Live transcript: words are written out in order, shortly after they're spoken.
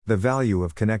The value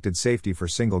of connected safety for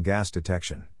single gas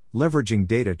detection, leveraging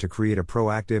data to create a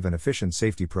proactive and efficient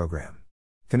safety program.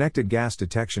 Connected gas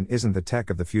detection isn't the tech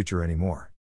of the future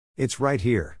anymore. It's right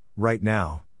here, right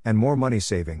now, and more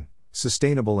money-saving,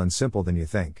 sustainable and simple than you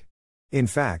think. In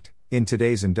fact, in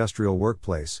today's industrial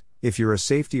workplace, if you're a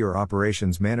safety or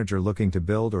operations manager looking to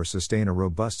build or sustain a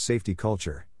robust safety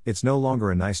culture, it's no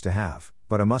longer a nice-to-have,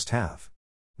 but a must-have.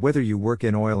 Whether you work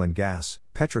in oil and gas,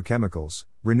 petrochemicals,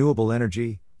 renewable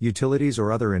energy, utilities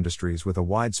or other industries with a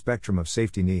wide spectrum of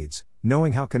safety needs,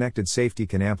 knowing how connected safety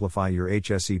can amplify your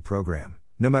HSE program,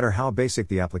 no matter how basic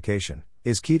the application,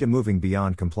 is key to moving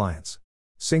beyond compliance.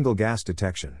 Single gas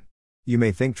detection. You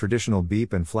may think traditional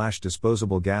beep and flash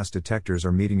disposable gas detectors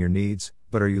are meeting your needs,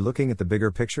 but are you looking at the bigger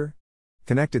picture?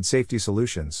 Connected safety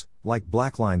solutions, like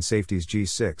Blackline Safety's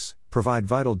G6, provide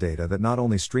vital data that not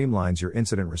only streamlines your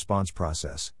incident response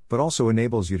process, but also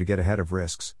enables you to get ahead of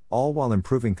risks, all while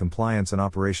improving compliance and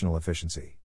operational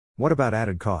efficiency. What about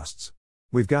added costs?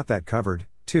 We've got that covered,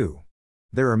 too.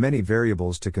 There are many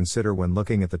variables to consider when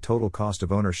looking at the total cost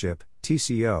of ownership,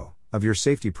 TCO, of your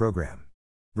safety program.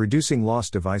 Reducing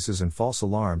lost devices and false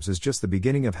alarms is just the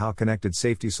beginning of how connected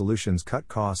safety solutions cut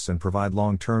costs and provide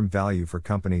long-term value for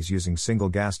companies using single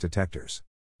gas detectors.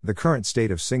 The current state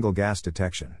of single gas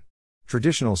detection.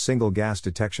 Traditional single gas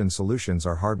detection solutions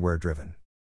are hardware-driven.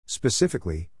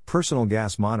 Specifically, personal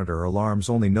gas monitor alarms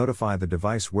only notify the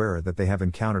device wearer that they have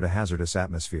encountered a hazardous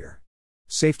atmosphere.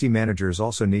 Safety managers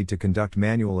also need to conduct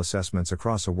manual assessments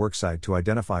across a worksite to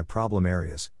identify problem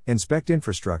areas, inspect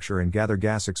infrastructure and gather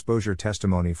gas exposure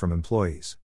testimony from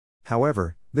employees.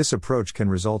 However, this approach can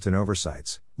result in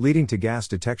oversights, leading to gas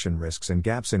detection risks and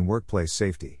gaps in workplace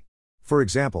safety. For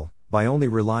example, by only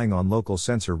relying on local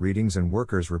sensor readings and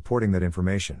workers reporting that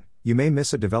information, you may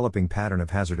miss a developing pattern of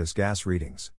hazardous gas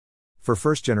readings. For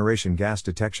first-generation gas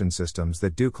detection systems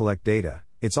that do collect data,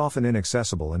 it's often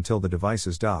inaccessible until the device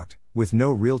is docked, with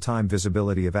no real-time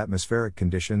visibility of atmospheric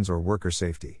conditions or worker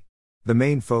safety. The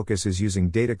main focus is using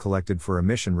data collected for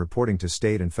emission reporting to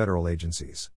state and federal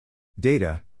agencies.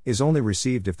 Data is only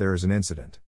received if there is an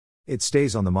incident. It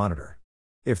stays on the monitor.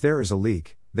 If there is a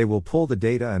leak, they will pull the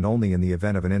data and only in the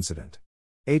event of an incident.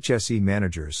 HSE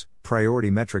Managers, Priority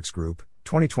Metrics Group,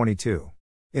 2022.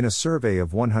 In a survey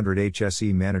of 100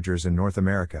 HSE managers in North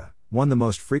America, the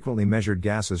most frequently measured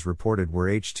gases reported were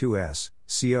H2S,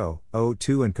 CO,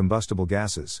 O2 and combustible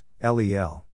gases,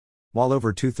 LEL. While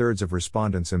over two-thirds of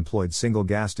respondents employed single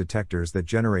gas detectors that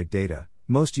generate data,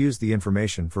 most used the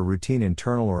information for routine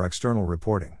internal or external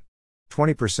reporting.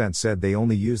 20% said they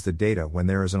only use the data when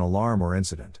there is an alarm or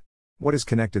incident. What is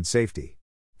connected safety?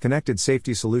 Connected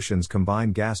safety solutions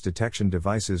combine gas detection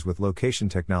devices with location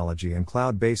technology and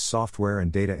cloud-based software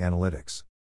and data analytics.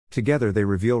 Together they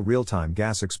reveal real-time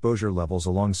gas exposure levels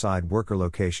alongside worker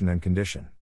location and condition.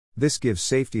 This gives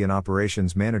safety and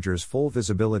operations managers full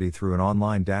visibility through an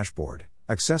online dashboard,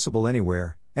 accessible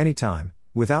anywhere, anytime,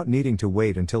 without needing to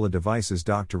wait until a device is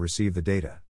docked to receive the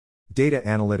data. Data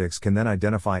analytics can then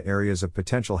identify areas of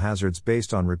potential hazards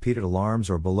based on repeated alarms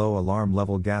or below alarm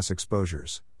level gas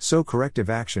exposures, so corrective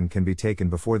action can be taken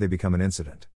before they become an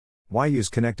incident. Why use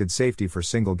connected safety for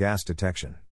single gas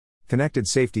detection? Connected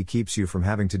safety keeps you from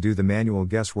having to do the manual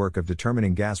guesswork of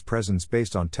determining gas presence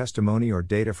based on testimony or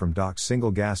data from docked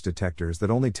single gas detectors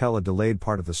that only tell a delayed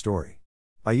part of the story.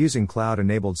 By using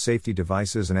cloud-enabled safety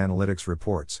devices and analytics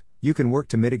reports, you can work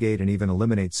to mitigate and even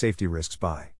eliminate safety risks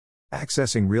by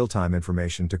accessing real-time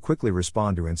information to quickly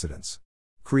respond to incidents,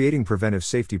 creating preventive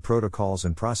safety protocols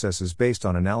and processes based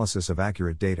on analysis of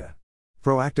accurate data,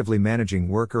 proactively managing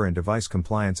worker and device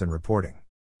compliance and reporting.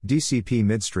 DCP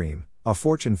Midstream, a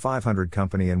Fortune 500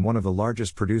 company and one of the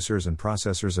largest producers and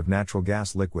processors of natural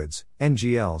gas liquids,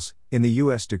 NGLs, in the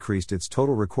U.S. decreased its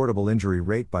total recordable injury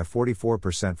rate by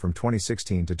 44% from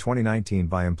 2016 to 2019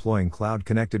 by employing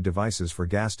cloud-connected devices for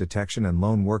gas detection and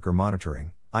lone worker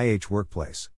monitoring, IH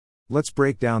Workplace. Let's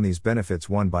break down these benefits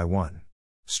one by one.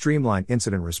 Streamline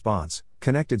incident response.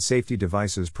 Connected safety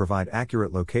devices provide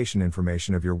accurate location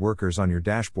information of your workers on your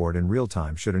dashboard in real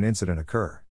time should an incident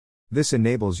occur. This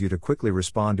enables you to quickly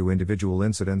respond to individual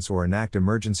incidents or enact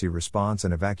emergency response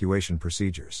and evacuation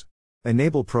procedures.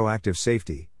 Enable proactive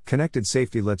safety. Connected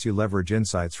safety lets you leverage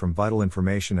insights from vital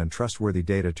information and trustworthy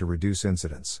data to reduce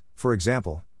incidents, for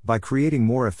example, by creating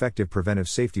more effective preventive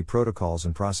safety protocols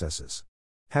and processes.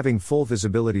 Having full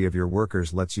visibility of your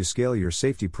workers lets you scale your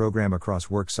safety program across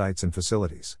work sites and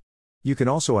facilities. You can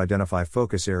also identify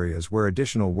focus areas where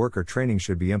additional worker training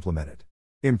should be implemented.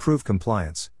 Improve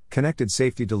compliance. Connected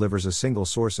safety delivers a single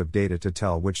source of data to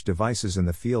tell which devices in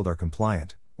the field are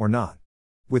compliant, or not.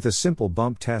 With a simple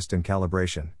bump test and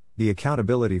calibration, The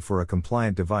accountability for a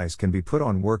compliant device can be put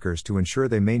on workers to ensure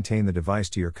they maintain the device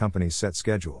to your company's set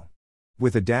schedule.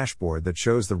 With a dashboard that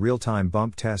shows the real-time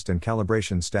bump test and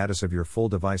calibration status of your full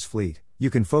device fleet,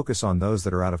 you can focus on those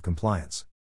that are out of compliance.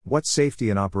 What safety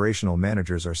and operational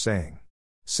managers are saying.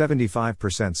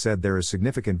 75% said there is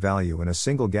significant value in a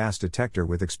single gas detector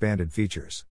with expanded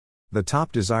features. The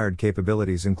top desired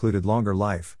capabilities included longer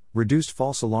life, reduced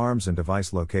false alarms, and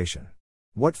device location.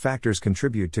 What factors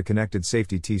contribute to connected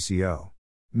safety TCO?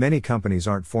 Many companies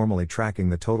aren't formally tracking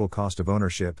the total cost of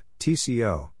ownership,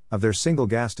 TCO, of their single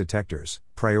gas detectors,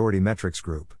 Priority Metrics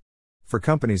Group. For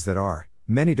companies that are,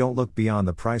 many don't look beyond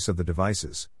the price of the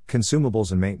devices,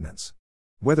 consumables, and maintenance.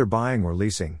 Whether buying or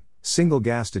leasing, single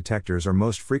gas detectors are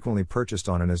most frequently purchased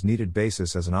on an as-needed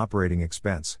basis as an operating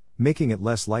expense, making it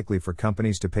less likely for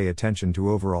companies to pay attention to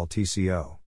overall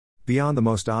TCO. Beyond the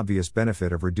most obvious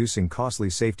benefit of reducing costly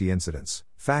safety incidents,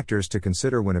 factors to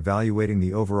consider when evaluating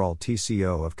the overall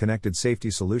TCO of connected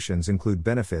safety solutions include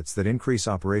benefits that increase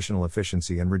operational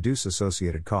efficiency and reduce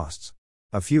associated costs.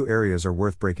 A few areas are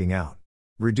worth breaking out.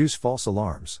 Reduce false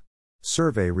alarms.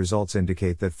 Survey results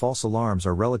indicate that false alarms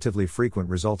are relatively frequent,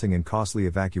 resulting in costly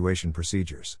evacuation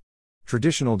procedures.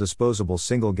 Traditional disposable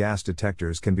single gas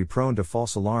detectors can be prone to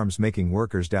false alarms, making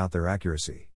workers doubt their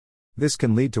accuracy. This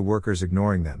can lead to workers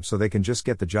ignoring them so they can just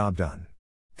get the job done.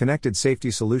 Connected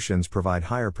safety solutions provide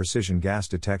higher precision gas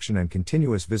detection and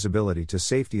continuous visibility to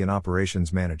safety and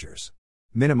operations managers.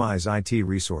 Minimize IT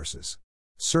resources.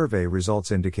 Survey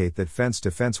results indicate that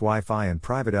fence-to-fence Wi-Fi and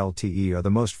private LTE are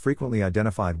the most frequently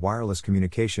identified wireless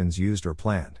communications used or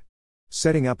planned.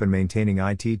 Setting up and maintaining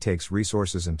IT takes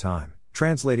resources and time,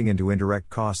 translating into indirect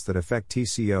costs that affect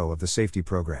TCO of the safety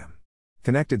program.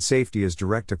 Connected safety is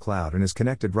direct to cloud and is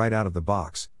connected right out of the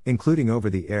box, including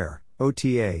over-the-air,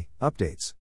 OTA,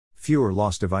 updates. Fewer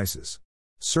lost devices.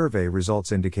 Survey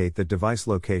results indicate that device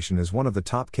location is one of the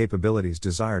top capabilities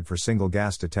desired for single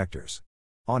gas detectors.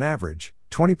 On average,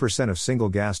 20% of single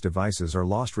gas devices are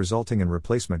lost, resulting in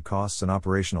replacement costs and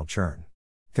operational churn.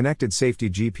 Connected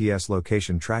safety GPS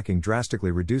location tracking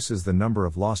drastically reduces the number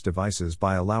of lost devices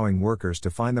by allowing workers to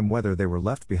find them whether they were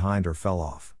left behind or fell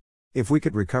off. If we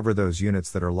could recover those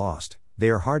units that are lost, they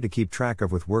are hard to keep track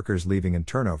of with workers leaving and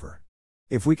turnover.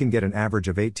 If we can get an average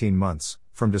of 18 months,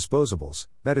 from disposables,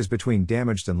 that is between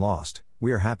damaged and lost,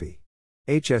 we are happy.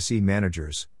 HSE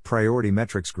Managers, Priority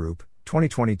Metrics Group,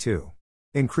 2022.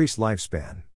 Increased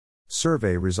lifespan.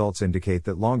 Survey results indicate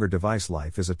that longer device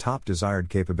life is a top desired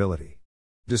capability.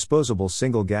 Disposable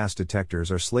single gas detectors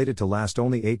are slated to last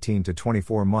only 18 to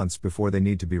 24 months before they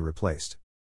need to be replaced.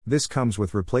 This comes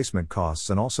with replacement costs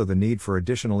and also the need for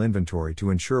additional inventory to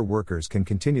ensure workers can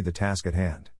continue the task at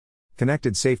hand.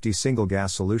 Connected safety single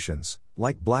gas solutions,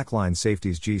 like Blackline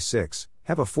Safety's G6,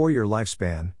 have a 4-year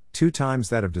lifespan, 2 times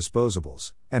that of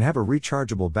disposables, and have a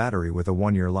rechargeable battery with a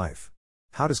 1-year life.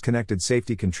 How does connected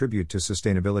safety contribute to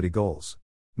sustainability goals?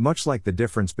 Much like the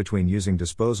difference between using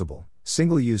disposable,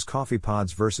 single-use coffee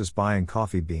pods versus buying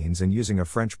coffee beans and using a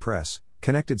French press,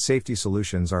 connected safety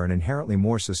solutions are an inherently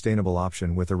more sustainable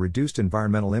option with a reduced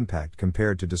environmental impact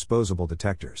compared to disposable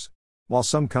detectors. While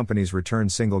some companies return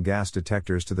single gas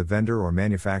detectors to the vendor or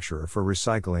manufacturer for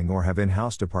recycling or have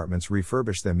in-house departments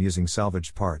refurbish them using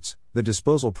salvaged parts, the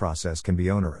disposal process can be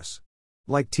onerous.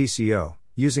 Like TCO,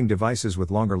 using devices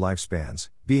with longer lifespans,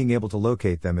 being able to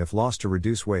locate them if lost to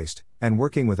reduce waste, and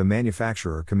working with a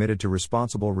manufacturer committed to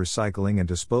responsible recycling and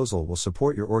disposal will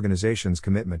support your organization's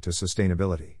commitment to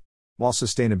sustainability. While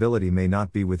sustainability may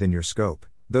not be within your scope,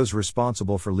 those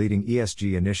responsible for leading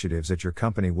ESG initiatives at your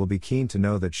company will be keen to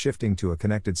know that shifting to a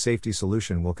connected safety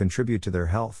solution will contribute to their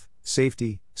health,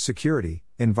 safety, security,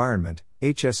 environment,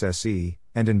 HSSE,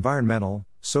 and environmental,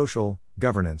 social,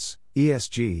 governance,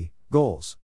 ESG,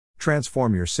 goals.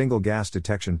 Transform your single gas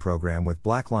detection program with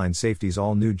Blackline Safety's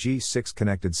all-new G6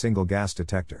 connected single gas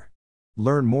detector.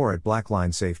 Learn more at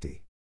Blackline Safety.